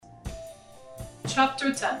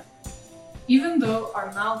Chapter 10. Even though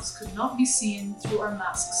our mouths could not be seen through our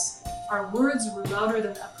masks, our words were louder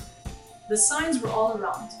than ever. The signs were all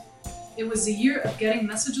around. It was a year of getting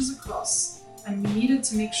messages across, and we needed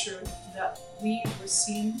to make sure that we were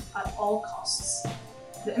seen at all costs.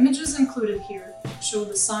 The images included here show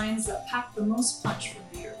the signs that packed the most punch from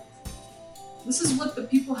the earth. This is what the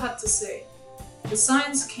people had to say. The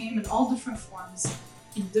signs came in all different forms,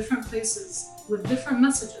 in different places, with different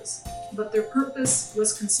messages, but their purpose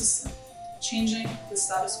was consistent: changing the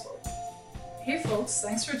status quo. Hey folks,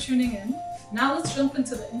 thanks for tuning in. Now let's jump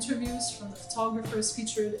into the interviews from the photographers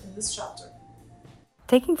featured in this chapter.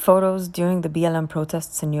 Taking photos during the BLM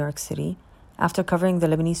protests in New York City, after covering the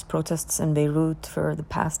Lebanese protests in Beirut for the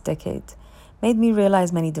past decade, made me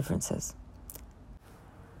realize many differences.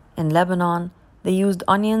 In Lebanon, they used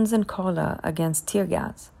onions and cola against tear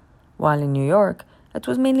gas, while in New York, it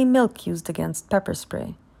was mainly milk used against pepper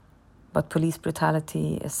spray. But police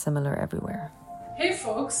brutality is similar everywhere. Hey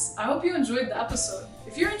folks, I hope you enjoyed the episode.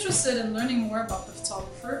 If you're interested in learning more about the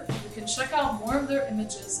photographer, you can check out more of their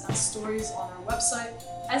images and stories on our website,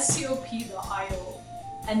 scop.io,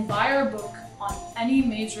 and buy our book on any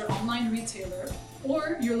major online retailer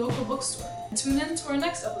or your local bookstore. Tune in to our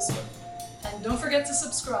next episode. And don't forget to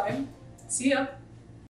subscribe. See ya!